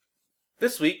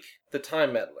This week, the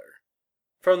Time Meddler.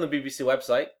 From the BBC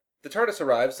website, the TARDIS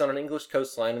arrives on an English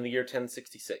coastline in the year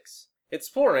 1066.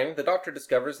 Exploring, the Doctor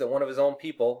discovers that one of his own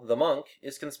people, the monk,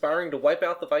 is conspiring to wipe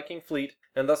out the Viking fleet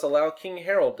and thus allow King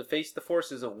Harold to face the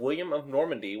forces of William of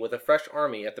Normandy with a fresh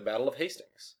army at the Battle of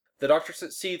Hastings. The Doctor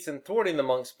succeeds in thwarting the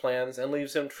monk's plans and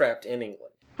leaves him trapped in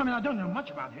England. I don't know much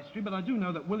about history, but I do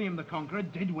know that William the Conqueror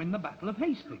did win the Battle of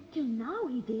Hastings. Till now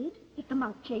he did. If the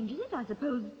monk changes it, I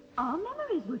suppose our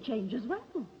memories will change as well.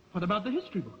 What about the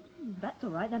history books? That's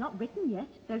all right. They're not written yet.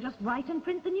 They'll just write and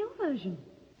print the new version.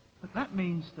 But that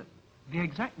means that the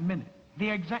exact minute, the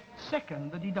exact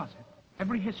second that he does it,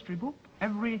 every history book,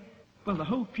 the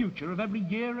whole future of every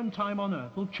year and time on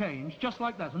Earth will change just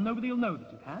like that, and nobody will know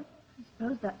that it has. I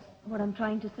suppose that's what I'm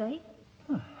trying to say.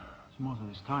 It's more than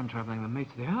this time traveling than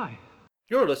meets the eye.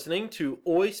 You're listening to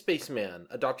Oi Spaceman,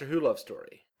 a Doctor Who love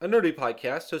story. A nerdy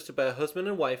podcast hosted by a husband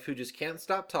and wife who just can't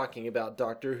stop talking about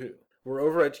Doctor Who. We're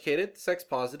overeducated,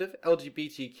 sex-positive,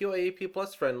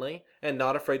 LGBTQIA+ friendly, and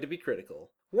not afraid to be critical.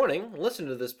 Warning, listening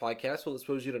to this podcast will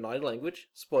expose you to naughty language,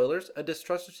 spoilers, a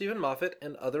distrust of Stephen Moffat,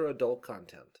 and other adult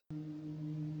content.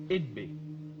 It'd be.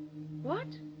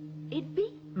 What? It'd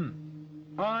be?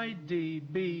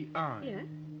 I-D-B-I. Yeah.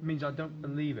 Means I don't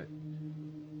believe it.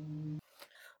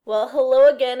 Well, hello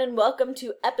again and welcome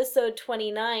to episode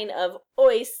 29 of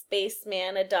Oi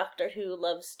Spaceman, a Doctor Who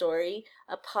love story,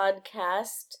 a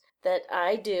podcast that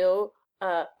I do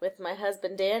with my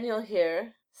husband Daniel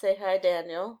here. Say hi,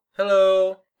 Daniel.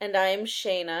 Hello! And I'm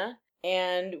Shayna,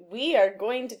 and we are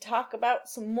going to talk about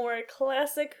some more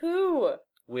classic Who.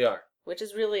 We are. Which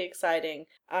is really exciting,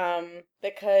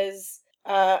 because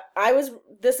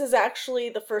this is actually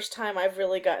the first time I've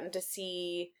really gotten to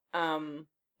see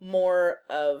more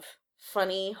of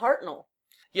funny Hartnell.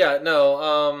 Yeah,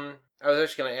 no, I was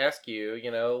actually going to ask you,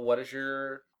 what is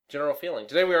your general feeling?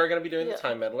 Today we are going to be doing the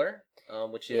Time Meddler,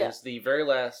 which is the very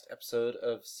last episode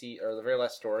of the very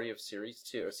last story of series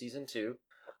 2, or season 2.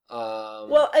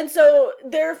 And so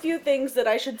there are a few things that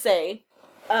I should say,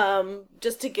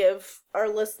 just to give our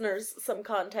listeners some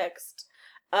context.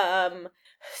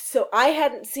 So I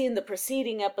hadn't seen the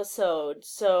preceding episode,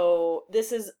 so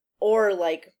this is, or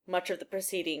like much of the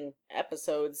preceding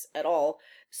episodes at all.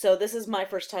 So this is my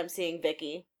first time seeing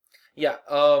Vicky. Yeah,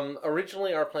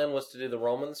 originally our plan was to do the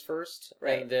Romans first,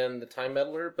 right, and then the Time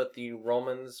Meddler, but the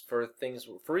Romans, for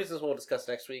reasons we'll discuss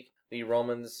next week, the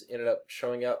Romans ended up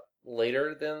showing up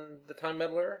later than the Time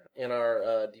Meddler in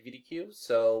our DVD queue,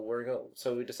 so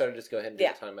we decided to just go ahead and do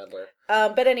the Time Meddler.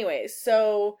 But anyway,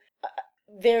 so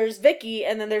there's Vicky,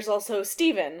 and then there's also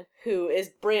Steven, who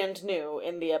is brand new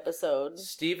in the episode.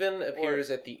 Steven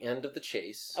appears at the end of the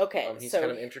chase. Okay, he's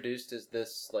kind of introduced as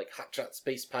this, hotshot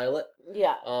space pilot.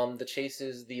 Yeah. The chase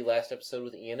is the last episode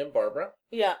with Ian and Barbara.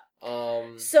 Yeah.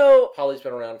 So Polly's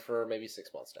been around for maybe 6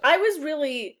 months now. I was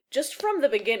really, just from the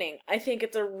beginning, I think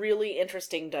it's a really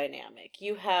interesting dynamic.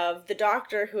 You have the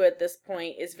Doctor, who at this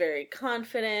point is very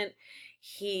confident.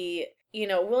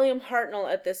 William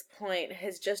Hartnell at this point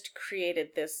has just created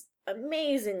this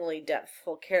amazingly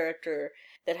depthful character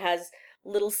that has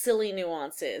little silly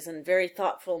nuances and very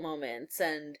thoughtful moments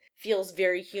and feels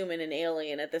very human and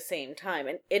alien at the same time.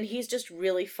 And he's just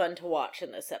really fun to watch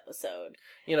in this episode.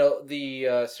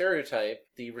 The stereotype,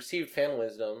 the received fan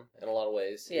wisdom in a lot of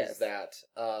ways, is that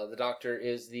the Doctor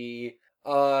is the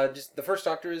first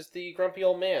Doctor is the grumpy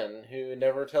old man who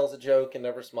never tells a joke and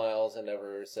never smiles and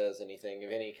never says anything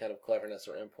of any kind of cleverness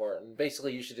or import. And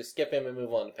basically, you should just skip him and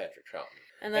move on to Patrick Troughton.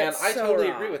 And I totally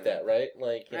agree with that, right?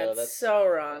 That's so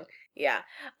wrong. Yeah.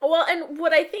 Well, and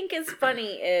what I think is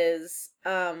funny is,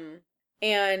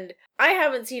 and I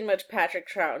haven't seen much Patrick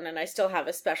Troughton, and I still have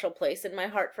a special place in my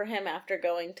heart for him after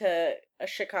going to a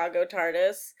Chicago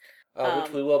TARDIS.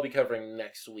 Which we will be covering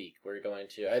next week. We're going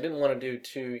to. I didn't want to do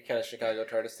two kind of Chicago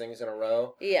TARDIS things in a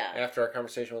row. Yeah. After our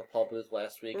conversation with Paul Booth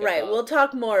last week. Right. We'll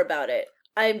talk more about it.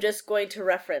 I'm just going to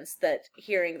reference that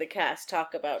hearing the cast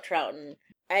talk about Troughton,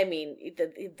 I mean,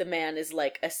 the man is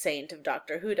like a saint of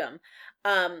Doctor Whodom.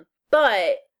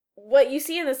 But what you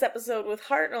see in this episode with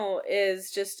Hartnell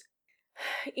is just,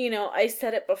 I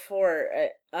said it before,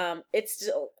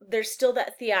 there's still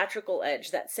that theatrical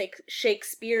edge, that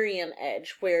Shakespearean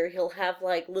edge, where he'll have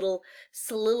little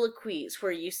soliloquies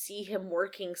where you see him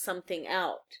working something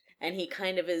out, and he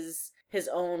kind of is his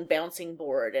own bouncing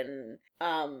board, and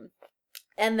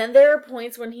then there are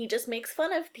points when he just makes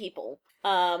fun of people,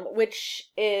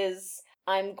 which is,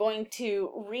 I'm going to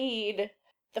read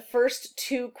the first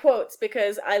 2 quotes,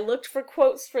 because I looked for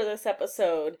quotes for this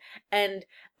episode, and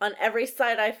on every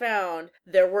site I found,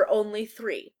 there were only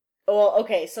 3. Well,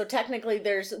 okay, so technically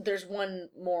there's one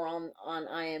more on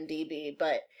IMDb,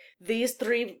 but these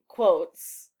three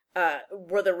quotes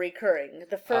were the recurring.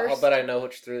 The first... I'll bet I know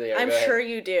which three they are. I'm sure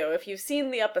you do. If you've seen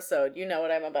the episode, you know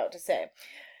what I'm about to say.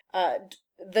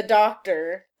 The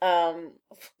doctor,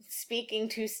 speaking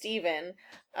to Stephen,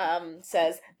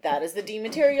 says, "That is the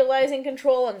dematerializing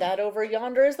control, and that over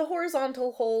yonder is the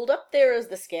horizontal hold. Up there is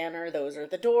the scanner, those are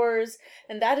the doors,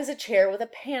 and that is a chair with a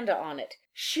panda on it.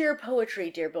 Sheer poetry,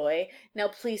 dear boy. Now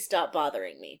please stop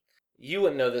bothering me." You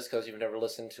wouldn't know this because you've never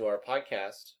listened to our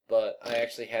podcast, but I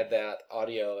actually had that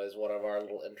audio as one of our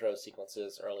little intro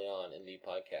sequences early on in the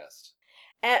podcast.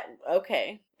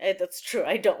 Okay, that's true.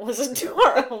 I don't listen to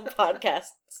our own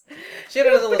podcasts. She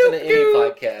doesn't listen to any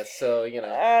podcast, so, you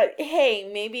know. Hey,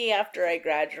 maybe after I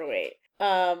graduate.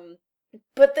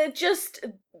 But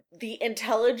the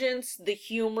intelligence, the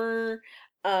humor,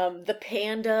 the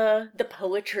panda, the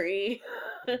poetry,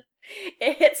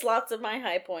 it hits lots of my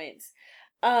high points.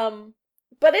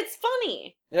 But it's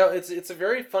funny. You know, it's a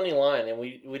very funny line, and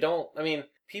we don't, I mean,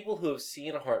 people who have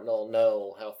seen Hartnell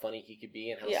know how funny he could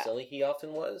be and how silly he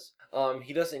often was.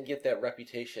 He doesn't get that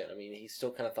reputation. I mean, he's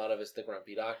still kind of thought of as the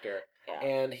grumpy doctor,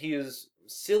 and he is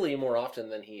silly more often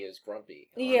than he is grumpy,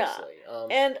 honestly. Yeah.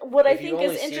 And what I think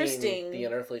is interesting... The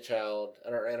Unearthly Child,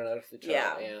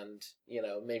 and, you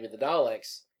know, maybe the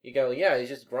Daleks... You go, yeah, he's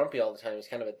just grumpy all the time. He's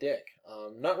kind of a dick.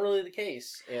 Not really the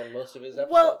case in most of his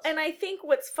episodes. Well, and I think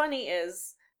what's funny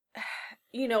is,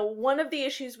 you know, one of the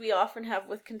issues we often have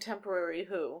with contemporary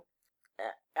Who...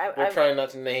 We're trying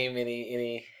not to name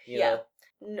any you know...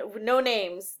 No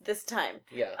names this time.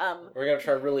 Yeah, we're going to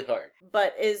try really hard.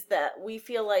 But is that we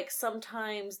feel like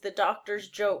sometimes the Doctor's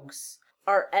jokes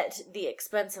are at the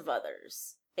expense of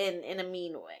others in a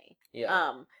mean way.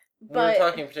 Yeah. We're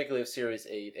talking particularly of Series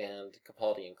 8 and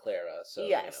Capaldi and Clara, so,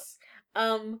 yes. You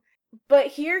know. But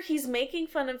here he's making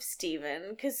fun of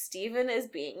Stephen, because Stephen is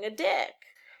being a dick.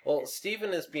 Well,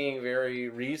 Stephen is being very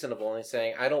reasonable, and he's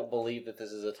saying, I don't believe that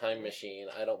this is a time machine.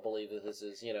 I don't believe that this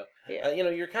is, you know... you know,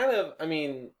 you're kind of... I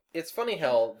mean, it's funny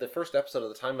how the first episode of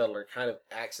The Time Meddler kind of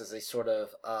acts as a sort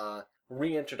of...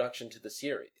 reintroduction to the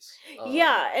series.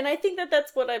 Yeah, and I think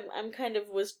that's what I'm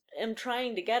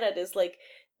trying to get at, is like...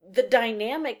 The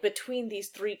dynamic between these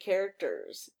three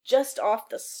characters, just off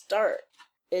the start,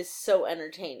 is so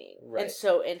entertaining and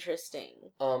so interesting.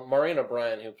 Maureen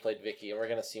O'Brien, who played Vicky, and we're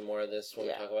going to see more of this when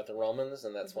we talk about the Romans,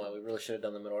 and that's why we really should have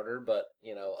done them in order, but,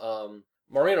 you know,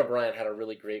 Maureen O'Brien had a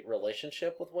really great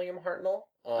relationship with William Hartnell.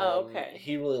 Okay.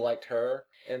 He really liked her,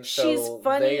 and so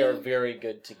they are very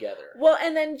good together. Well,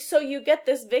 and then, so you get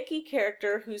this Vicky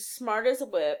character who's smart as a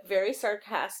whip, very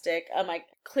sarcastic. I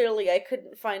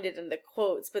couldn't find it in the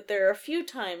quotes, but there are a few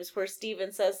times where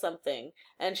Stephen says something,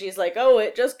 and she's like, "Oh,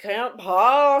 it just can't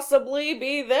possibly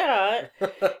be that,"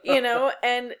 you know,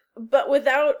 but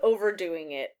without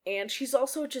overdoing it. And she's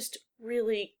also just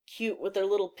really cute with her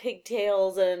little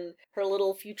pigtails and her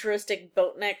little futuristic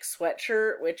boat neck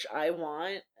sweatshirt, which I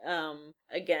want.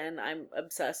 Again, I'm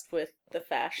obsessed with the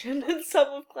fashion in some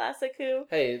of Classic Who.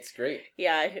 Hey, it's great.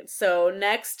 Yeah, so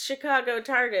next Chicago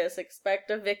TARDIS,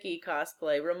 expect a Vicky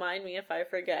cosplay. Remind me if I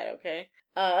forget, okay?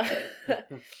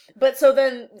 But so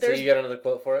then there's... So you got another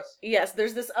quote for us? Yes,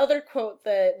 there's this other quote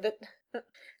that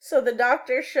so the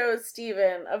Doctor shows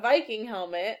Stephen a Viking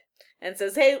helmet and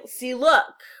says, "Hey, see,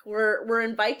 look, we're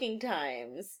in Viking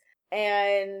times."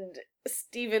 And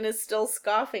Stephen is still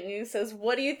scoffing. He says,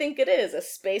 "What do you think it is? A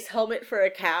space helmet for a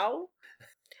cow?"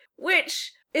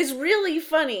 Which is really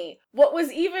funny. What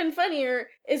was even funnier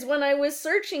is when I was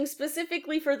searching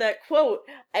specifically for that quote,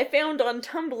 I found on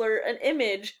Tumblr an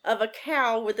image of a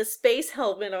cow with a space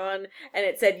helmet on, and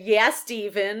it said, "Yeah,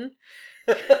 Stephen."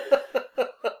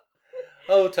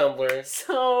 Oh, Tumblr.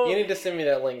 So you need to send me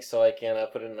that link so I can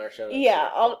put it in our show notes. Yeah,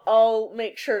 I'll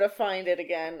make sure to find it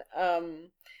again.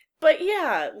 But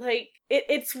yeah, like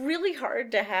it's really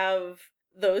hard to have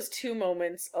those two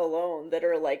moments alone that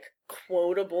are like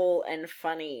quotable and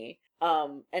funny,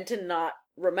 and to not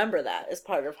remember that as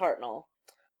part of Hartnell.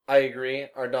 I agree.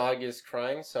 Our dog is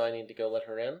crying, so I need to go let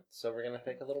her in. So we're gonna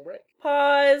take a little break.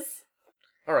 Pause.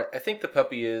 All right, I think the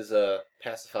puppy is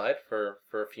pacified for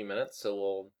a few minutes, so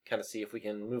we'll kind of see if we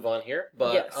can move on here.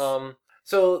 But yes.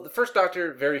 So the first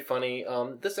Doctor, very funny.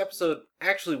 This episode,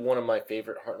 actually one of my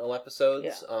favorite Hartnell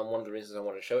episodes. Yeah. One of the reasons I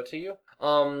wanted to show it to you.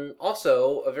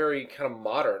 Also, a very kind of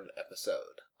modern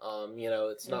episode. You know,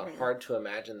 it's not hard to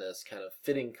imagine this kind of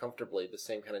fitting comfortably the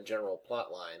same kind of general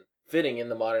plot line fitting in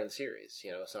the modern series.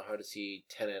 You know, it's not hard to see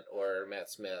Tennant or Matt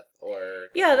Smith or...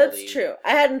 Yeah, that's true.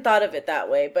 I hadn't thought of it that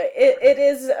way, but it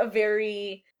is a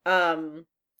very...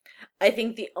 I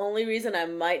think the only reason I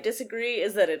might disagree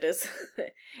is that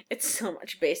it's so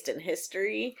much based in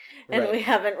history, and Right. we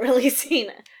haven't really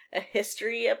seen a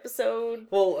history episode.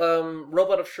 Well,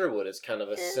 Robot of Sherwood is kind of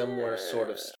a similar sort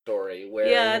of story where,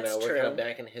 Yeah, it's we're kind of true.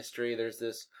 back in history. There's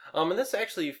this, and this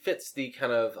actually fits the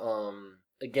kind of,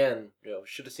 again,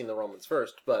 should have seen the Romans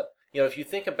first, but, if you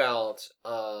think about,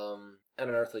 An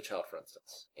Unearthly Child, for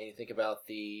instance, and you think about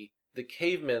the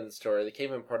caveman story, the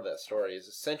caveman part of that story is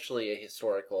essentially a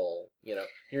historical,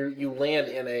 you land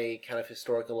in a kind of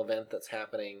historical event that's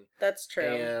happening, That's true.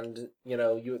 and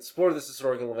you explore this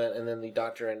historical event, and then the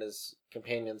Doctor and his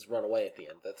companions run away at the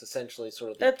end. That's essentially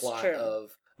sort of the That's plot true.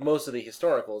 of most of the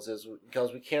historicals, is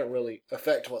because we can't really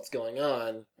affect what's going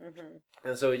on, Hmm.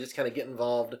 and so we just kind of get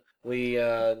involved. We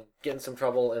get in some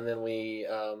trouble, and then we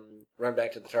run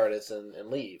back to the TARDIS and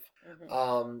leave.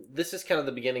 This is kind of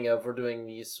the beginning of, we're doing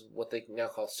these what they now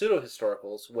call pseudo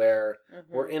historicals, where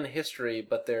we're in history,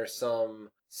 but there's some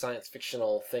science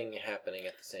fictional thing happening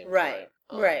at the same Right,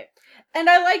 time. right. And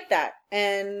I like that.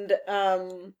 And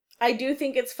I do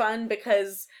think it's fun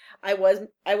because I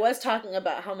was talking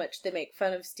about how much they make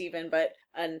fun of Steven,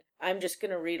 and I'm just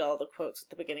going to read all the quotes at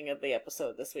the beginning of the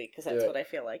episode this week because that's what I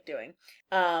feel like doing.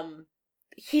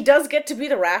 He does get to be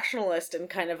the rationalist in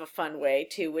kind of a fun way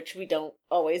too, which we don't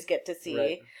always get to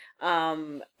see.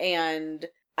 Right. And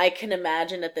I can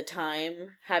imagine at the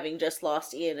time, having just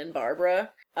lost Ian and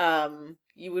Barbara,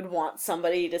 you would want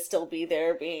somebody to still be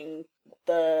there being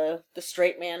the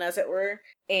straight man, as it were.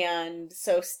 And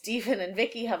so Stephen and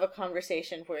Vicky have a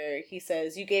conversation where he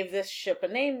says, "You gave this ship a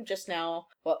name just now.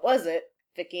 What was it?"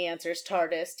 Vicky answers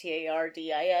TARDIS,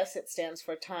 TARDIS. It stands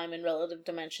for time and relative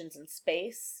dimensions in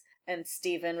space. And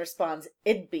Stephen responds,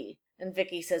 "Idby." And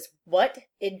Vicky says, "What?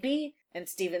 Idby?" And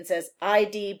Stephen says,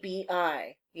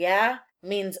 "IDBI. Yeah?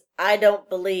 Means I don't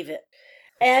believe it."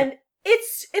 And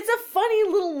it's a funny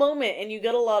little moment, and you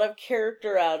get a lot of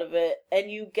character out of it,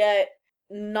 and you get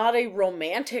not a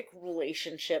romantic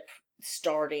relationship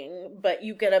starting, but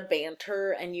you get a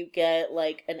banter and you get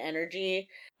like an energy.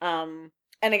 And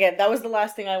again, that was the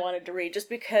last thing I wanted to read, just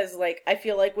because like I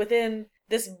feel like within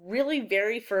this really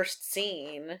very first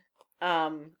scene,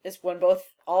 is when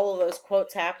all of those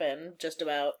quotes happen, just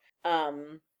about.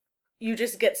 You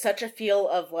just get such a feel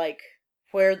of like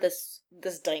where this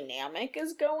dynamic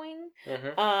is going,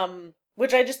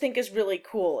 which I just think is really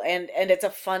cool, and it's a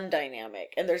fun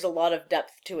dynamic, and there's a lot of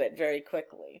depth to it very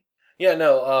quickly. Yeah,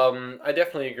 no, I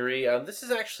definitely agree. This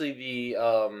is actually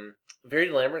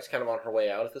Verity Lambert's kind of on her way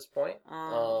out at this point.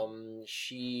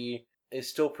 She is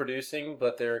still producing,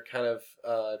 but they're kind of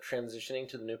transitioning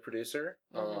to the new producer,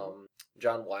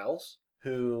 John Wiles,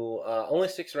 who only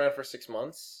sticks around for 6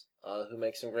 months, who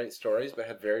makes some great stories, but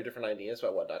had very different ideas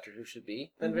about what Doctor Who should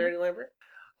be than Verity Lambert.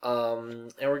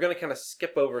 And we're going to kind of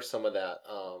skip over some of that.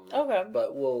 Okay.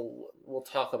 But we'll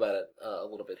talk about it a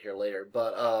little bit here later.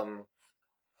 But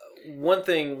one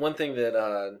thing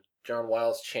that John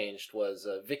Wiles changed was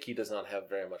Vicky does not have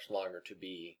very much longer to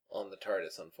be on the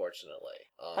TARDIS,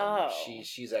 unfortunately.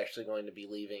 She's actually going to be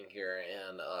leaving here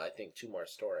in I think 2 more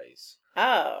stories.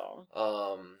 So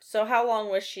how long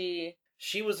was she?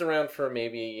 She was around for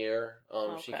maybe a year.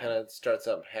 She Okay. kind of starts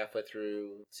up halfway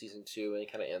through season 2 and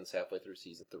kind of ends halfway through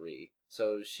season 3.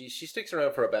 So she sticks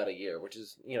around for about a year, which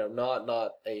is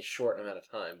not a short amount of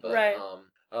time. But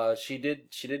Right. she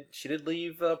did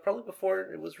leave probably before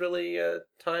it was really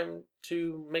time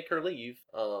to make her leave.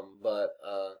 But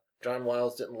John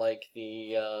Wiles didn't like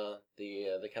the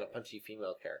kind of punchy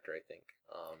female character, I think.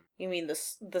 You mean the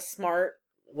smart?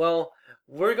 Well,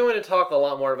 we're going to talk a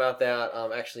lot more about that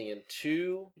actually in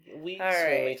 2 weeks when we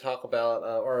Alright. talk about,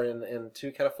 or in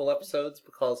 2 kind of full episodes,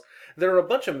 because there are a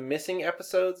bunch of missing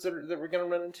episodes that we're going to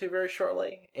run into very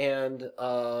shortly, and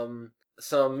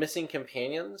some missing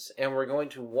companions, and we're going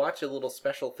to watch a little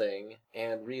special thing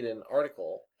and read an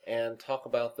article and talk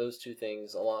about those 2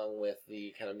 things along with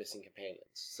the kind of missing companions.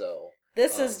 So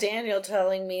This is Daniel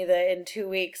telling me that in 2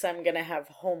 weeks I'm gonna have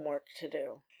homework to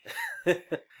do.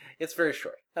 it's very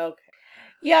short. Okay.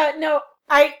 Yeah, no,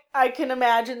 I can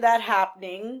imagine that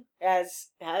happening, as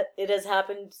it has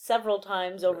happened several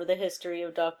times over the history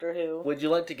of Doctor Who. Would you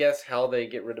like to guess how they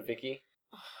get rid of Vicky?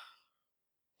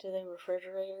 Do they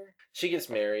refrigerate her? She gets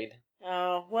married.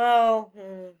 Oh, well,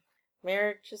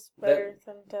 marriage is better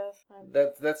than death.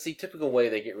 That's the typical way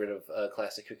they get rid of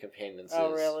classic Who companions.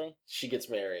 Oh, is really? She gets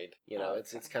married. Okay.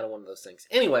 It's kind of one of those things.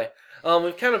 Anyway,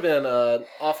 we've kind of been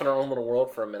off in our own little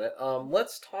world for a minute.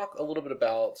 Let's talk a little bit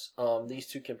about these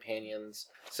 2 companions,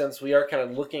 since we are kind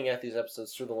of looking at these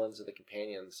episodes through the lens of the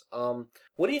companions.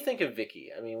 What do you think of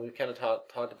Vicky? I mean, we've kind of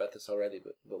talked about this already,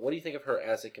 but what do you think of her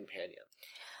as a companion?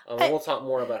 We'll talk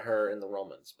more about her in the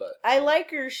Romans, but I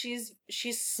like her. She's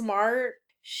smart.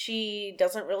 She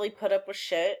doesn't really put up with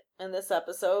shit in this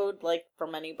episode, like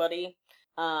from anybody.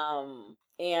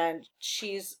 And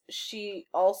she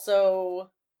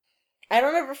also, I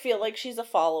don't ever feel like she's a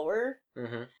follower.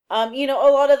 You know,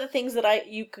 a lot of the things that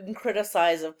you can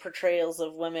criticize of portrayals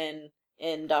of women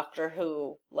in Doctor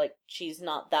Who, like she's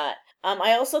not that.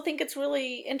 I also think it's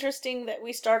really interesting that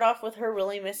we start off with her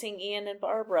really missing Ian and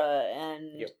Barbara,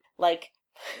 and like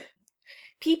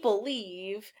people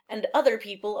leave and other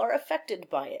people are affected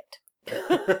by it.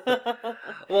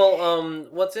 Well,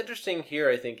 what's interesting here,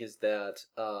 I think, is that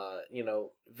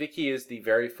Vicky is the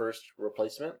very first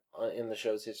replacement in the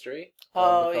show's history.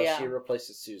 Because she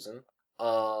replaces Susan.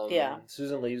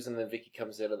 Susan leaves, and then Vicky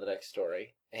comes in the next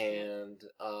story, and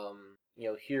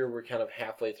here we're kind of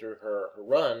halfway through her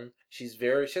run. She has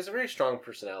a very strong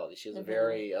personality. She has a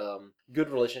very good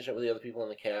relationship with the other people in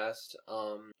the cast.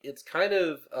 It's kind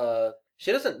of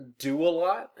she doesn't do a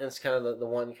lot, and it's kind of the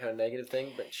one kind of negative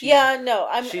thing. But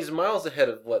she's miles ahead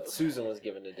of what Susan was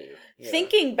given to do.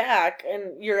 Thinking back,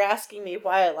 and you're asking me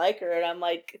why I like her, and I'm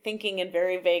like thinking in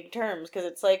very vague terms, because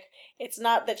it's like it's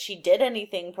not that she did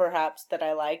anything perhaps that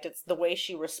I liked. It's the way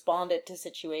she responded to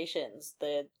situations.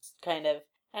 The kind of,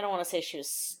 I don't want to say she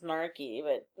was snarky,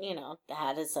 but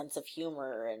had a sense of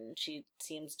humor, and she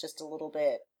seems just a little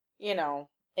bit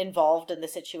involved in the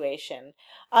situation.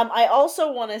 I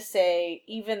also want to say,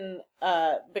 even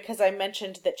because I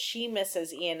mentioned that she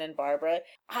misses Ian and Barbara,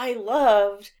 I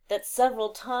loved that several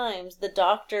times the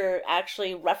Doctor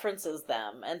actually references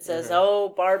them and says,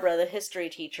 "Oh, Barbara, the history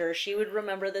teacher, she would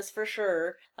remember this for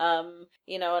sure." And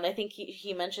I think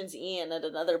he mentions Ian at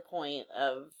another point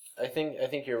of. I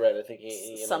think you're right. I think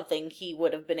something he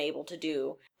would have been able to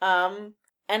do. And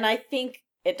I think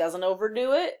it doesn't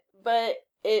overdo it, but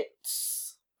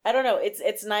it's, I don't know,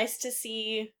 it's nice to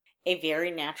see a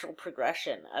very natural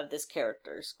progression of this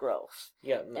character's growth.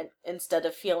 Yeah. And instead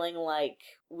of feeling like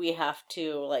we have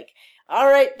to, like, all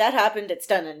right, that happened, it's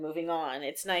done, and moving on.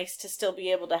 It's nice to still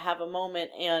be able to have a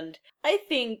moment, and I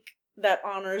think that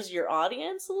honors your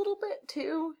audience a little bit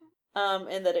too.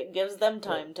 And that it gives them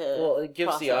time to. Well, it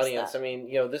gives the audience. That. I mean,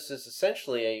 this is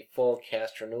essentially a full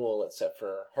cast renewal, except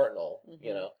for Hartnell.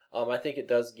 I think it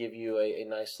does give you a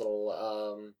nice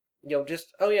little,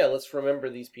 let's remember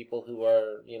these people who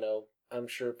are, I'm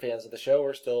sure fans of the show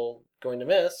are still going to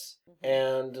miss,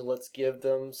 and let's give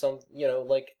them some,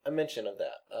 like a mention of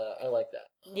that. I like that.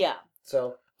 Yeah.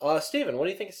 So. Steven, what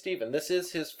do you think of Steven? This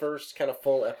is his first kind of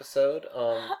full episode.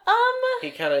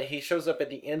 He shows up at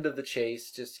the end of the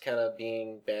chase, just kind of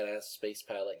being badass space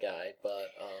pilot guy, but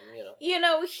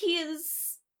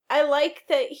I like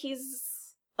that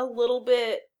he's a little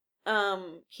bit,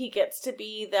 he gets to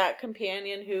be that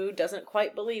companion who doesn't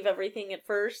quite believe everything at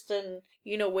first and,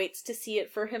 waits to see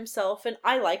it for himself, and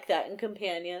I like that in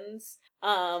companions.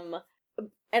 And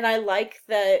I like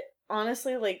that,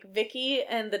 honestly, like, Vicky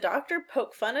and the Doctor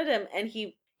poke fun at him, and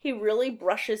he really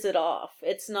brushes it off.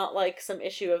 It's not like some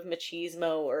issue of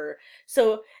machismo or...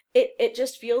 So, it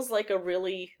just feels like a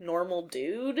really normal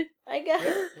dude, I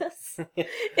guess.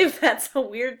 If that's a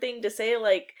weird thing to say,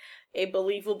 like, a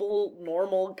believable,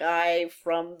 normal guy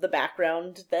from the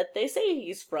background that they say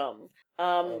he's from.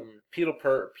 Peter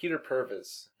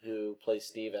Purves, who plays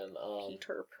Steven.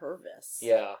 Peter Purves.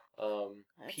 Yeah. Purves.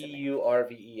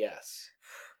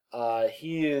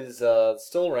 He is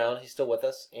still around. He's still with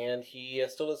us, and he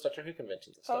still does Doctor Who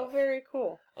conventions and stuff. Oh, very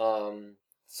cool.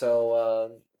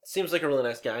 Seems like a really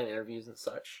nice guy in interviews and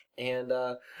such. And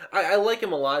I like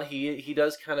him a lot. He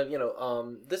does kind of,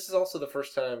 this is also the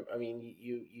first time, I mean,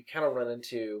 you kind of run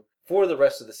into, for the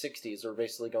rest of the 60s, we're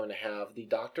basically going to have the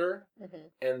Doctor,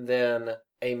 and then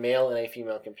a male and a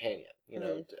female companion.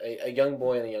 A young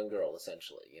boy and a young girl,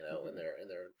 essentially, in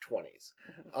their 20s.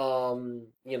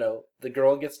 The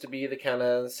girl gets to be the kind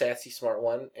of sassy, smart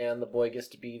one, and the boy gets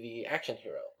to be the action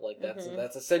hero. Like,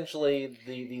 that's essentially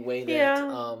the way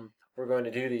that we're going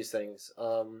to do these things.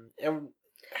 And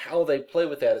how they play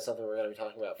with that is something we're going to be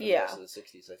talking about for the rest of the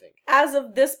 60s, I think. As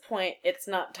of this point, it's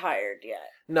not tired yet.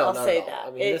 No, I'll not say at all. that.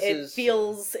 I mean, it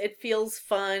feels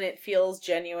fun, it feels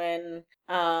genuine,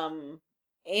 and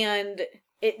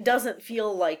it doesn't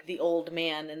feel like the old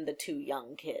man and the two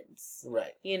young kids.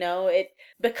 Right.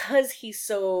 Because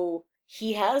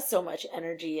he has so much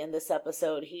energy in this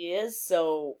episode. He is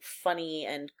so funny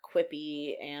and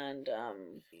quippy, and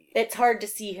it's hard to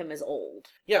see him as old.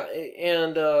 Yeah,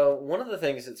 and one of the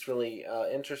things that's really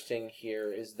interesting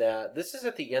here is that this is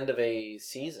at the end of a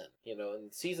season,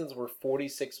 and seasons were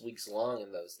 46 weeks long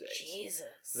in those days.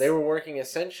 Jesus. They were working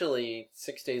essentially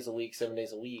 6 days a week, 7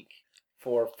 days a week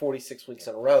for 46 weeks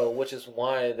in a row, which is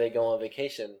why they go on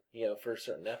vacation, for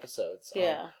certain episodes.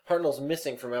 Yeah. Hartnell's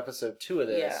missing from episode 2 of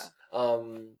this, Yeah.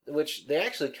 which they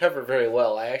actually cover very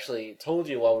well. I actually told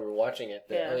you while we were watching it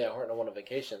that, Yeah. Hartnell went on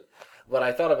vacation. But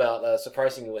I thought about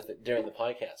surprising you with it during the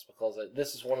podcast, because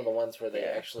this is one of the ones where they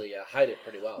actually hide it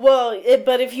pretty well. Well,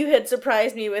 but if you had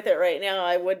surprised me with it right now,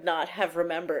 I would not have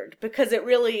remembered, because it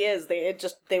really is.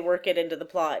 They work it into the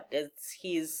plot.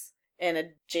 He's in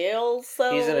a jail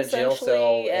cell. He's in a jail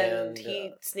cell, and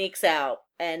he sneaks out,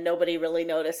 and nobody really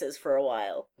notices for a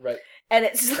while. Right. And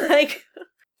it's like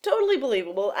totally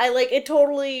believable. It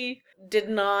totally did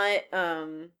not.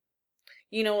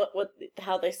 You know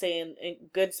how they say in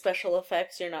good special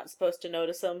effects, you're not supposed to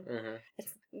notice them. Mm-hmm.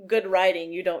 It's good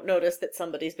writing. You don't notice that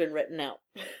somebody's been written out.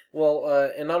 Well,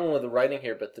 and not only the writing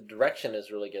here, but the direction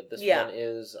is really good. This one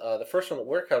is the first one that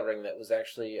we're covering that was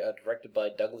actually directed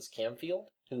by Douglas Camfield,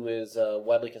 who is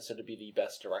widely considered to be the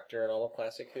best director in all of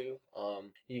Classic Who.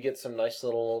 You get some nice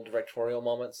little directorial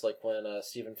moments, like when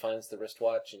Stephen finds the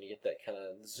wristwatch, and you get that kind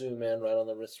of zoom in right on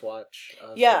the wristwatch.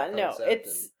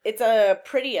 It's a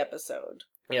pretty episode.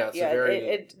 Yeah,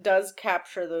 it does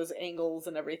capture those angles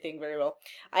and everything very well.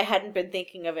 I hadn't been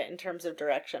thinking of it in terms of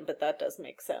direction, but that does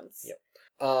make sense. Yep.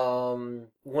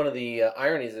 One of the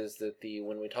ironies is that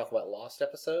when we talk about lost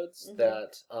episodes,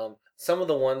 that some of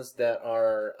the ones that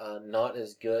are not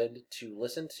as good to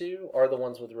listen to are the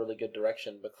ones with really good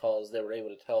direction, because they were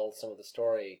able to tell some of the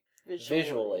story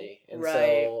visually. And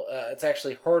so it's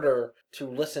actually harder to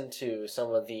listen to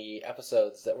some of the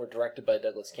episodes that were directed by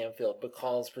Douglas Camfield,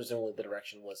 because presumably the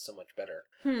direction was so much better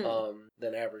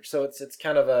than average. So it's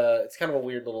kind of a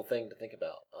weird little thing to think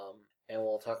about. And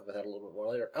we'll talk about that a little bit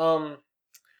more later.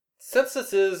 Since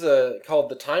this is called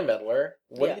The Time Meddler,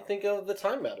 what do you think of The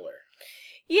Time Meddler?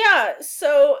 Yeah,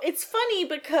 so it's funny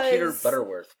because Peter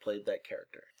Butterworth played that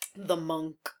character. The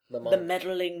monk. The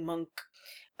meddling monk.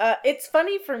 It's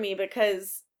funny for me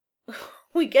because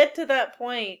we get to that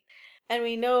point and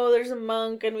we know there's a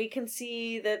monk and we can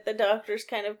see that the doctor's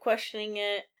kind of questioning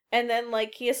it. And then,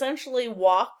 he essentially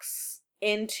walks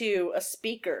into a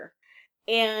speaker.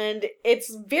 And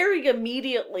it's very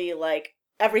immediately,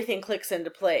 everything clicks into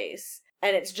place.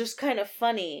 And it's just kind of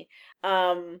funny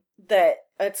that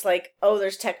it's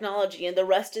there's technology, and the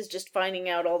rest is just finding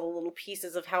out all the little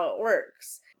pieces of how it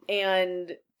works.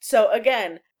 And so,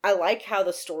 again, I like how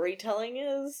the storytelling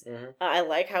is. Mm-hmm. I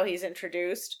like how he's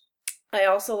introduced. I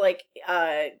also like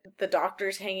the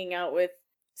doctor's hanging out with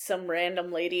some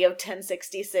random lady of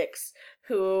 1066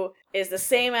 who is the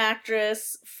same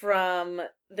actress from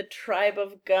The Tribe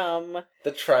of Gum.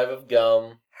 The Tribe of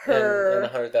Gum. Her in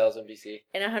 100,000 BC.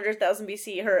 In 100,000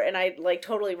 BC, her, and I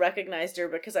totally recognized her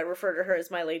because I refer to her as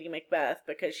my Lady Macbeth,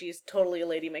 because she's totally a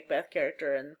Lady Macbeth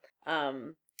character in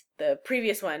the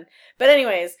previous one. But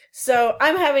anyways, so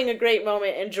I'm having a great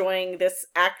moment enjoying this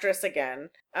actress again.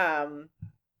 And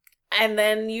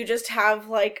then you just have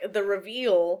the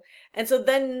reveal, and so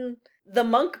then the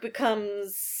monk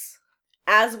becomes,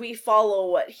 as we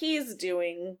follow what he's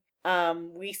doing,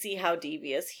 we see how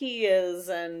devious he is,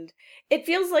 and it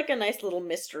feels like a nice little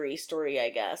mystery story, I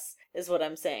guess, is what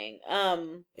I'm saying.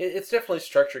 It's definitely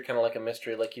structured kind of like a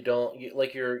mystery.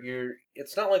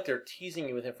 It's not like they're teasing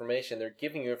you with information. They're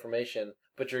giving you information,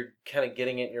 but you're kind of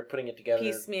getting it and you're putting it together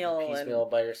piecemeal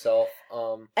by yourself.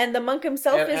 And the monk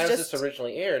himself as this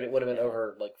originally aired, it would have been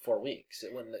over 4 weeks.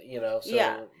 It wouldn't,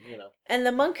 And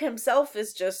the monk himself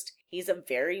is just, he's a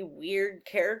very weird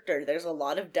character. There's a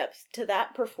lot of depth to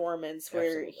that performance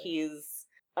where he's,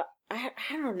 I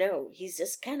don't know, he's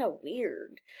just kind of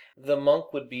weird. The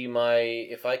monk would be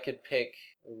if I could pick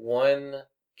one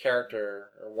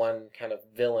character or one kind of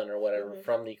villain or whatever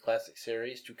from the classic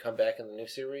series to come back in the new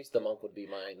series, the monk would be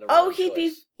my number one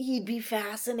choice. He'd be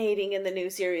fascinating in the new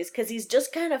series because he's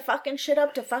just kind of fucking shit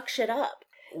up to fuck shit up.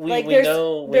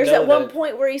 There's at one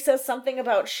point where he says something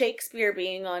about Shakespeare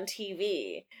being on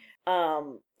TV.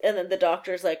 And then the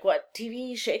doctor's like, what,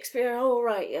 TV, Shakespeare? Oh,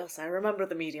 right, yes, I remember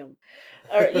the medium.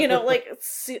 Or,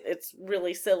 it's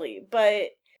really silly. But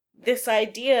this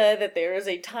idea that there is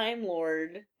a Time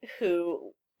Lord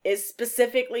who is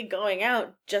specifically going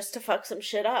out just to fuck some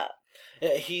shit up.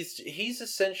 Yeah, he's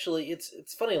essentially,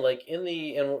 it's funny, and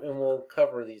we'll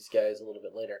cover these guys a little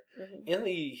bit later. Mm-hmm. In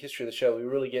the history of the show, we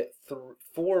really get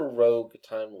 4 rogue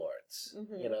Time Lords,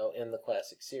 in the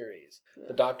classic series. Yeah.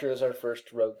 The Doctor is our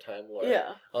first rogue Time Lord.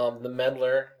 Yeah. The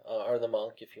Meddler, or the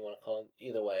Monk, if you want to call him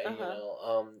either way,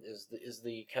 is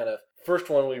the kind of first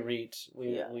one we reach,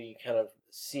 we kind of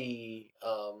see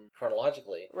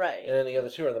chronologically. Right. And then the other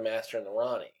 2 are the Master and the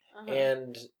Ronnie. Uh-huh.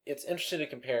 And it's interesting to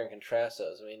compare and contrast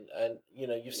those. I mean,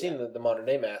 you've seen the modern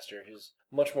day Master, who's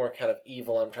much more kind of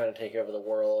evil. I'm trying to take over the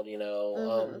world, you know.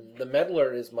 Mm-hmm. The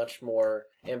Meddler is much more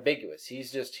ambiguous.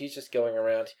 He's just going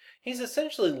around. He's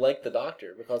essentially like the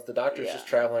Doctor, because the Doctor's Yeah. just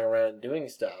traveling around and doing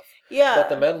stuff. Yeah. But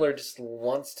the Meddler just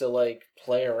wants to like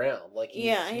play around. Like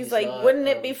he's like, not, wouldn't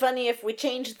it be funny if we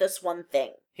changed this one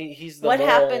thing? He's the What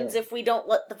moral, happens if we don't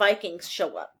let the Vikings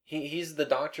show up? He's the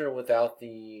Doctor without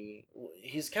the.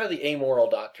 He's kind of the amoral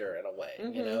Doctor in a way.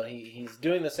 Mm-hmm. You know, he's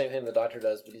doing the same thing the Doctor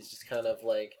does, but he's just kind of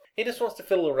like, he just wants to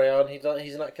fiddle around. He's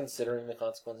not considering the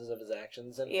consequences of his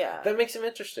actions, and that makes him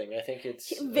interesting. I think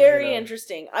it's very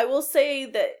interesting. I will say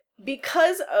that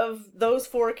because of those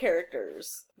 4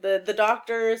 characters, the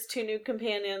Doctor's 2 new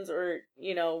companions, or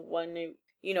one new,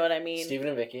 you know what I mean, Stephen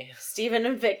and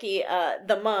Vicky,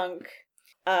 the monk.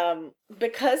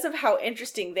 Because of how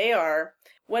interesting they are,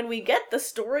 when we get the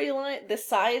storyline, the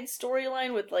side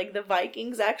storyline with like the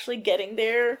Vikings actually getting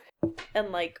there, and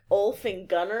like Ulf and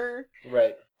Gunnar,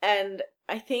 right? And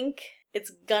I think it's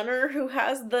Gunnar who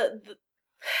has the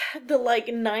like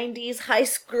 90s high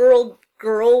school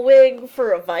girl wig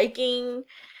for a Viking.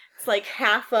 It's like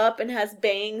half up and has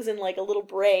bangs and like a little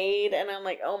braid, and I'm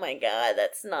like, oh my god,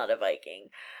 that's not a Viking.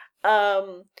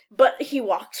 But he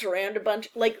walks around a bunch.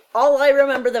 Like, all I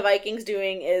remember the Vikings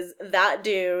doing is that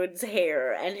dude's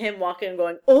hair and him walking and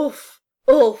going, oof,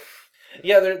 oof.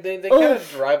 Yeah, they kind of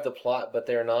drive the plot, but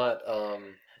they're not.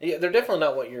 Yeah, they're definitely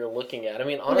not what you're looking at. I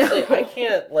mean, honestly, no. I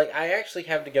can't. Like, I actually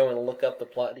have to go and look up the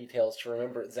plot details to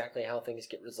remember exactly how things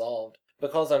get resolved,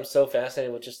 because I'm so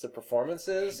fascinated with just the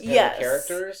performances and the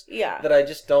characters that I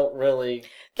just don't really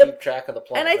keep track of the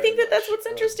plot. And I think that's what's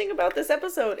interesting about this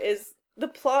episode is the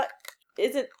plot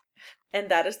isn't, and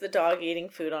that is the dog eating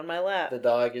food on my lap. The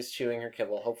dog is chewing her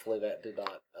kibble. Hopefully that did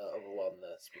not overwhelm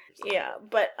the speakers. Yeah,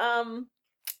 but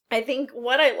I think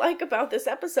what I like about this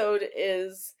episode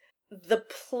is the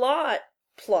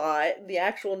the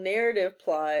actual narrative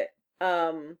plot,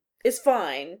 is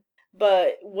fine.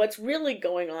 But what's really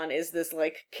going on is this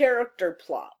like character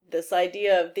plot. This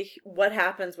idea of what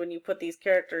happens when you put these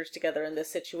characters together in this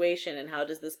situation, and how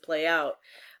does this play out?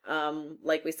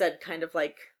 Like we said, kind of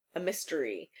like a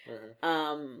mystery.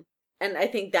 Mm-hmm. And I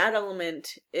think that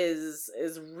element is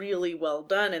really well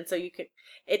done. And so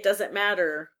it doesn't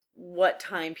matter what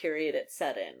time period it's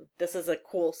set in. This is a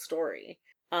cool story.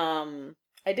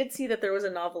 I did see that there was a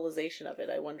novelization of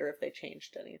it. I wonder if they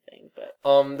changed anything, but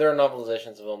there are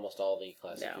novelizations of almost all the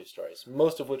classic Who stories,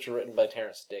 most of which were written by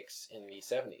Terrence Dicks in the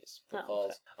 70s.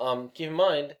 Because keep in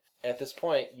mind, at this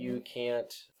point, you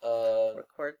can't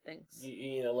record things.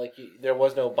 There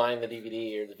was no buying the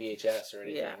DVD or the VHS or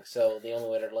anything. Yeah. So the only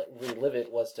way to relive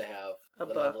it was to have a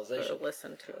the book novelization. or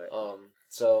listen to it.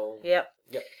 So yep.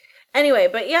 Anyway,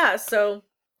 but yeah, so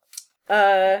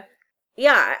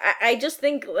yeah, I just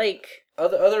think like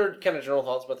other kind of general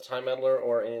thoughts about the Time Meddler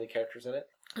or any of the characters in it?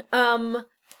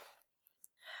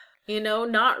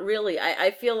 Not really.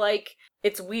 I feel like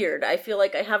it's weird. I feel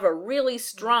like I have a really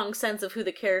strong sense of who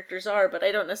the characters are, but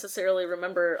I don't necessarily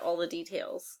remember all the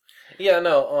details. Yeah,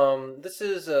 no. This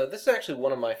is actually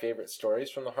one of my favorite stories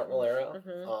from the Hartnell era.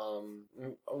 Mm-hmm.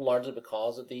 Largely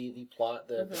because of the plot,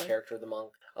 the character of the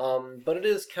monk. But it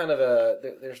is kind of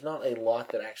there's not a lot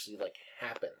that actually like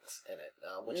happens in it,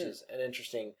 which is an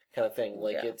interesting kind of thing.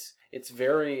 Like it's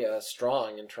very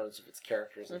strong in terms of its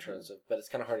characters, in terms of, but it's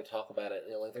kind of hard to talk about it.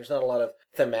 Like there's not a lot of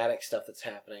thematic stuff that's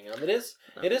happening. It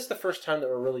is the first time that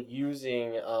we're really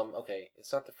using.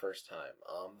 It's not the first time,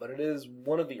 but it is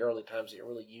one of the early times that you're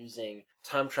really using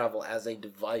time travel as a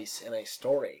device in a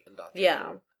story in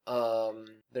Doctor Who.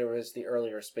 There was the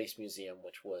earlier Space Museum,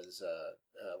 which was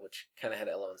which kind of had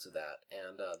elements of that,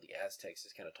 and the Aztecs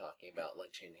is kind of talking about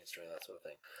like changing history and that sort of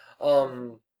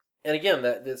thing. And again,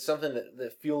 that's something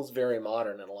that feels very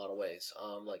modern in a lot of ways.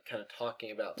 Like kind of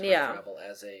talking about time travel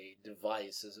as a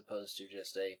device as opposed to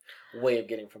just a way of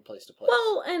getting from place to place.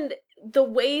 Well, and the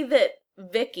way that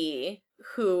Vicky,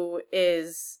 who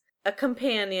is a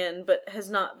companion but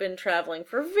has not been traveling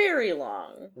for very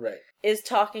long, right, is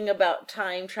talking about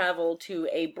time travel to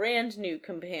a brand new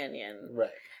companion. Right.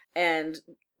 And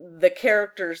the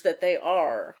characters that they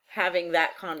are having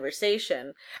that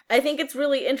conversation. I think it's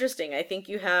really interesting. I think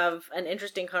you have an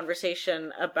interesting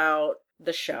conversation about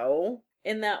the show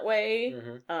in that way.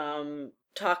 Mm-hmm.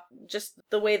 Talk just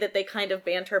the way that they kind of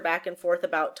banter back and forth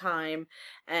about time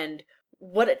and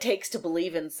what it takes to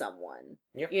believe in someone.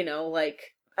 Yep.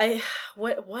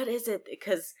 What is it?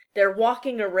 Because they're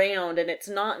walking around and it's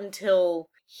not until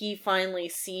he finally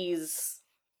sees,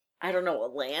 I don't know, a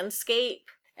landscape.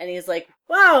 And he's like,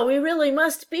 wow, we really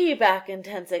must be back in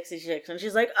 1066. And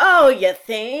she's like, oh, you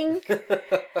think?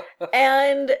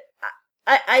 And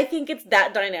I think it's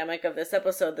that dynamic of this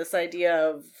episode, this idea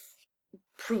of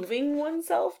proving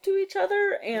oneself to each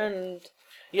other, and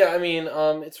Yeah, I mean,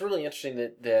 it's really interesting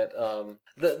that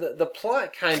the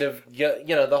plot kind of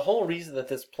the whole reason that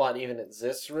this plot even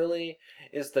exists really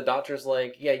is the Doctor's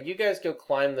like, yeah, you guys go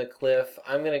climb the cliff.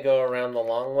 I'm gonna go around the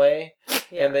long way,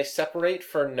 and they separate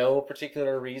for no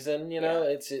particular reason.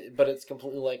 But it's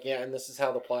completely like, yeah, and this is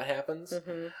how the plot happens.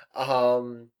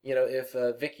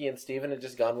 If Vicky and Steven had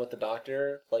just gone with the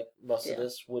Doctor, like most of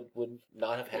this would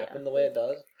not have happened the way it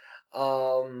does.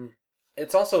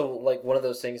 It's also like one of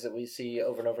those things that we see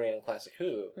over and over again in Classic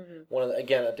Who.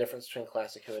 Again, a difference between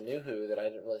Classic Who and New Who that I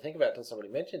didn't really think about until somebody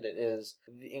mentioned it is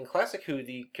in Classic Who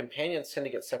the companions tend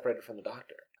to get separated from the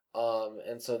Doctor,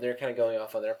 and so they're kind of going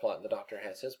off on their plot, and the Doctor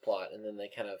has his plot, and then they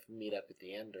kind of meet up at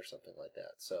the end or something like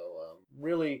that. So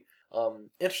really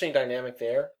interesting dynamic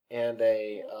there, and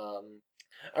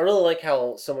I really like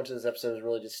how so much of this episode is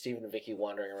really just Stephen and Vicky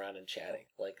wandering around and chatting.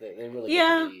 Like, they really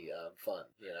get to be fun,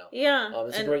 Yeah.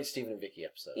 It's a great Stephen and Vicky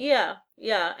episode. Yeah,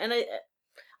 and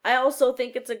I also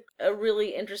think it's a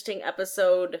really interesting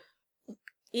episode,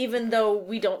 even though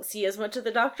we don't see as much of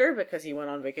the Doctor because he went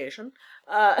on vacation.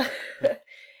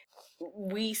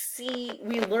 We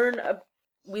learn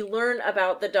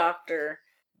about the Doctor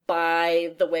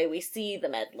by the way we see the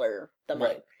Meddler, the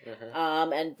monk. Right.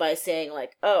 And by saying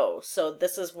like, oh, so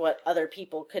this is what other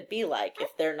people could be like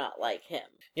if they're not like him.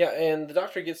 Yeah, and the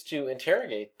Doctor gets to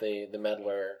interrogate the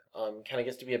Meddler, kind of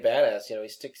gets to be a badass. He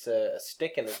sticks a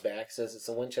stick in his back, says it's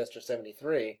a Winchester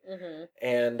 73,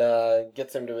 and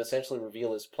gets him to essentially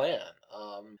reveal his plan.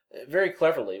 Very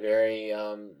cleverly,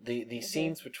 the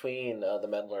scenes between the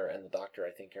Meddler and the Doctor,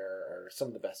 I think, are some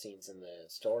of the best scenes in the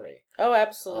story. Oh,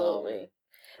 absolutely.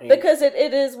 Because it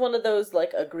is one of those,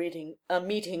 like, a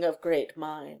meeting of great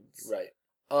minds. Right.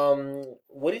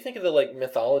 What do you think of the,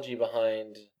 mythology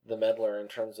behind the Meddler in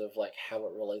terms of, how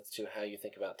it relates to how you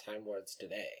think about Time Lords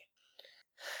today?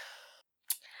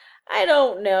 I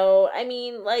don't know. I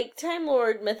mean, Time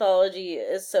Lord mythology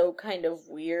is so kind of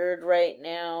weird right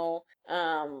now,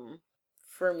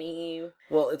 for me.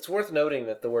 Well, it's worth noting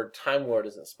that the word Time Lord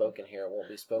isn't spoken here. It won't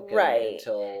be spoken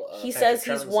until he says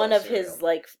he's one of his,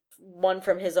 one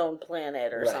from his own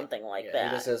planet or something like that.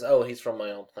 He just says, he's from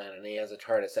my own planet, and he has a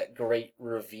TARDIS. That great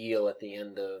reveal at the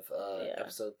end of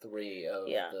episode 3 of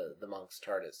the monk's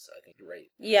TARDIS, I think, great.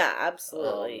 Yeah,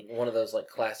 absolutely. One of those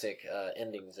classic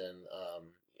endings in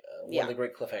one of the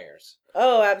great cliffhangers.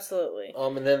 Oh, absolutely.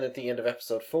 And then at the end of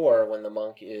episode 4, when the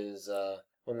monk is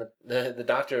when the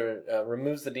Doctor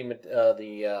removes the demon,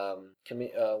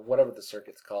 whatever the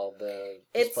circuit's called, the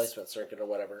displacement circuit or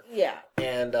whatever. Yeah.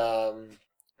 And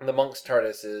the monk's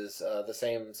TARDIS is the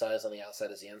same size on the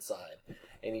outside as the inside,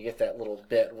 and you get that little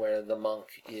bit where the monk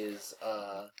is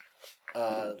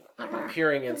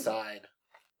peering inside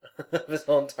of his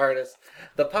own TARDIS.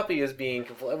 The puppy is being...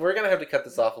 We're going to have to cut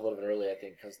this off a little bit early, I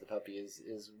think, because the puppy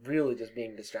is really just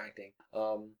being distracting.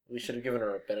 We should have given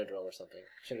her a Benadryl or something.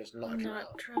 Should have just knocked her out.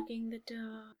 Not drugging the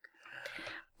dog.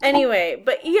 Anyway,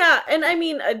 but yeah, and I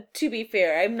mean, to be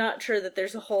fair, I'm not sure that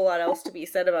there's a whole lot else to be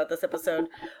said about this episode,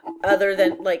 other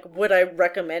than, would I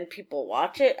recommend people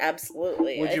watch it?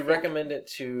 Absolutely. Would you recommend it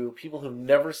to people who've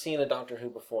never seen a Doctor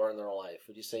Who before in their life?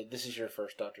 Would you say, this is your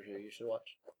first Doctor Who you should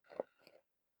watch?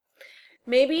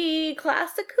 Maybe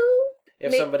Classic Who?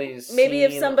 If somebody's Maybe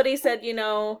if somebody said,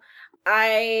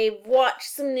 I watched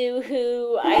some New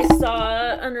Who, I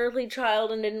saw Unearthly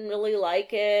Child and didn't really like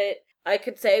it, I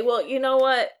could say, well, you know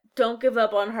what? Don't give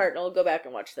up on Hartnell. Go back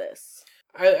and watch this.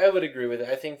 I would agree with it.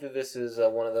 I think that this is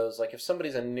one of those, if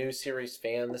somebody's a new series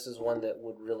fan, this is one that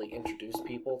would really introduce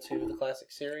people to the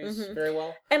classic series very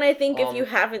well. And I think if you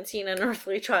haven't seen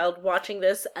Unearthly Child, watching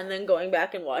this and then going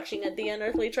back and watching The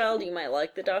Unearthly Child, you might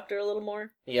like the Doctor a little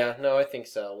more. Yeah, no, I think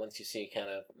so. Once you see kind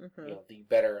of, the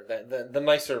better, the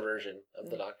nicer version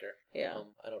of the Doctor. Yeah.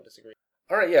 I don't disagree.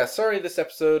 Alright, yeah, sorry this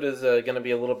episode is going to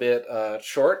be a little bit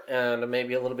short and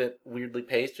maybe a little bit weirdly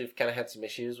paced. We've kind of had some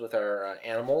issues with our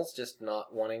animals just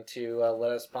not wanting to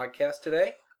let us podcast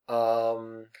today.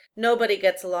 Nobody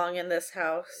gets along in this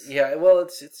house. Yeah, well,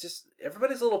 it's just,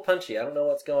 everybody's a little punchy. I don't know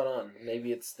what's going on.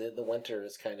 Maybe it's the winter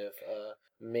is kind of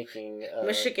making...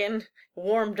 Michigan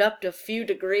warmed up to a few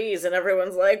degrees and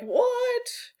everyone's like, what?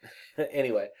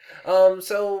 Anyway,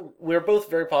 so we're both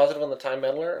very positive on the Time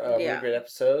Meddler. Really great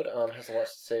episode. Has a lot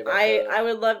to say about I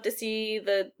would love to see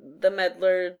the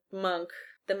Meddler monk,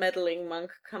 the meddling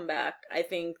monk, come back. I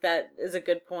think that is a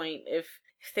good point. If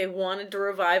they wanted to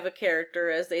revive a character,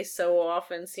 as they so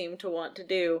often seem to want to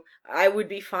do, I would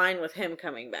be fine with him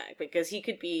coming back, because he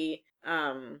could be,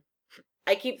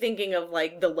 I keep thinking of,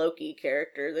 the Loki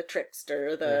character, the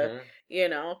trickster,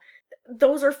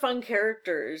 those are fun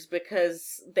characters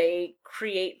because they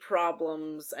create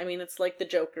problems. I mean, it's like the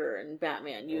Joker and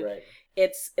Batman. Right.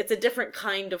 It's a different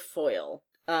kind of foil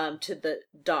to the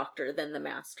Doctor than the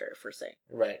Master, for say.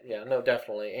 Right. Yeah. No,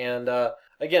 definitely. And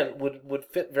again, would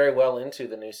fit very well into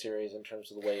the new series in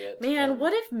terms of the way it. Man,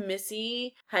 what if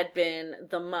Missy had been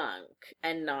the monk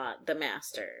and not the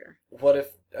Master? What if?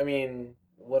 I mean,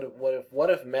 what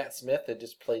if Matt Smith had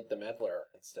just played the Meddler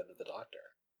instead of the Doctor?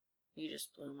 You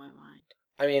just blew my mind.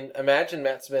 I mean, imagine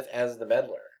Matt Smith as the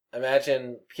Meddler.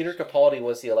 Imagine Peter Capaldi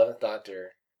was the 11th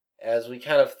Doctor, as we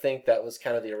kind of think that was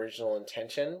kind of the original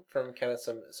intention from kind of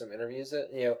some interviews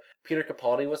that, Peter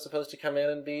Capaldi was supposed to come in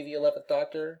and be the 11th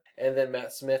Doctor, and then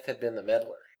Matt Smith had been the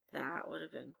Meddler. That would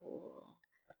have been cool.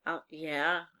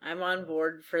 Yeah, I'm on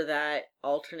board for that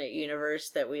alternate universe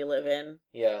that we live in.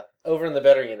 Yeah, over in the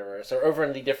better universe, or over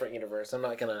in the different universe. I'm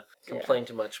not going to complain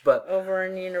too much, but... Over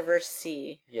in Universe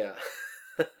C. Yeah.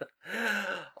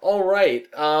 All right,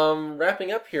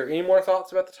 wrapping up here. Any more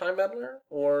thoughts about the Time Meddler,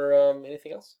 or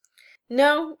anything else?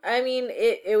 No, I mean,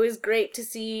 it was great to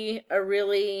see a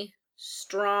really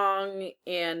strong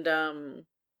and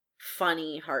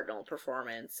funny Hartnell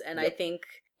performance. And Yep. I think,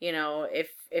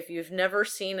 if you've never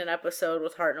seen an episode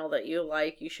with Hartnell that you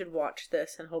like, you should watch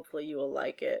this and hopefully you will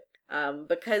like it.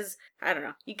 Because, I don't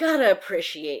know, you gotta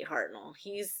appreciate Hartnell.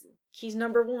 He's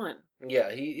number one.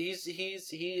 Yeah, he is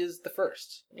the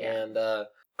first. Yeah. And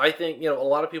I think, a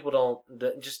lot of people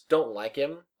just don't like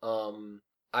him.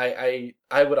 I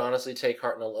would honestly take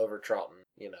Hartnell over Troughton,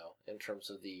 in terms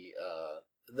of the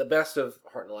best of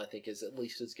Hartnell, I think, is at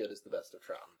least as good as the best of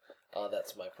Troughton.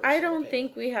 That's my personal I don't opinion.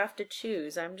 think we have to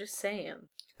choose. I'm just saying.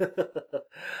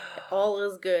 All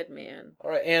is good, man.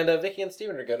 All right, and Vicky and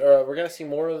Steven are good. We're going to see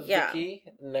more of Yeah. Vicky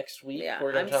next week. Yeah,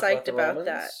 we're going I'm to talk psyched about about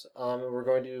the Romans. And we're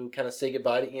going to kind of say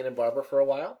goodbye to Ian and Barbara for a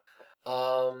while.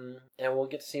 And we'll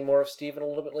get to see more of Steven a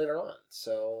little bit later on.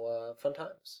 So, fun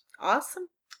times. Awesome.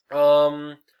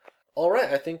 All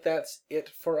right, I think that's it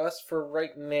for us for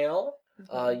right now.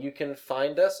 You can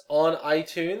find us on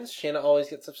iTunes. Shanna always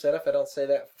gets upset if I don't say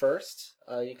that first.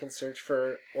 You can search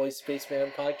for Oi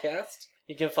Spaceman Podcast.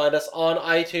 You can find us on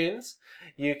iTunes.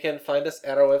 You can find us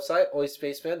at our website,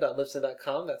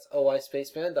 oispaceman.libsyn.com. That's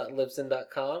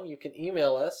oispaceman.libsyn.com. You can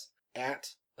email us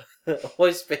at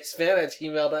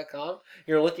oispaceman@gmail.com.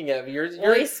 You're looking at me. You're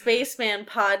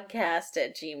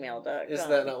voicespacemanpodcast@gmail.com. Is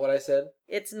that not what I said?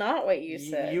 It's not what you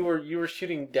said. You were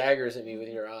shooting daggers at me with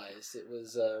your eyes. It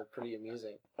was pretty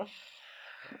amusing.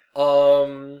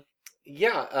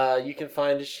 You can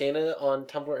find Shayna on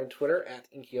Tumblr and Twitter at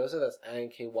Inkyosa. That's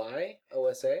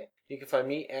INKYOSA. You can find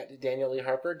me at Daniel Lee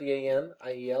Harper,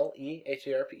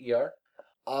 DanielEharper.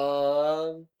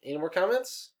 Any more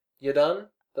comments? You done?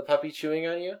 The puppy chewing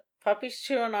on you? Puppy's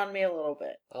chewing on me a little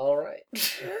bit. All right.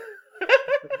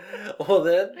 Well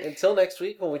then, until next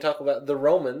week when we talk about the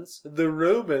Romans, the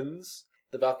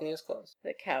balcony is closed.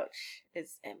 The couch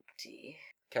is empty.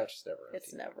 Couch is never empty.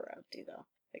 It's never empty though.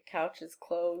 The couch is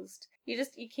closed. You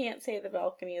can't say the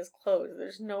balcony is closed.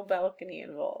 There's no balcony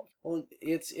involved. Well,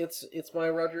 it's my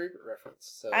Roger Ebert reference.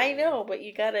 So I know, but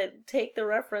you gotta take the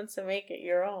reference and make it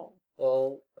your own.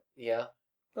 Well, yeah.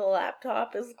 The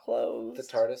laptop is closed. The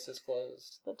TARDIS is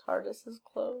closed. The TARDIS is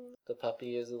closed. The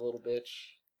puppy is a little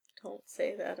bitch. Don't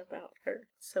say that about her.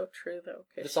 It's so true though.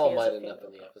 It's all might end up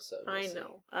in the episode. I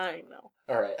know.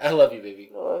 All right. I love you,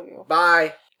 baby. Love you.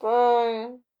 Bye.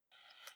 Bye.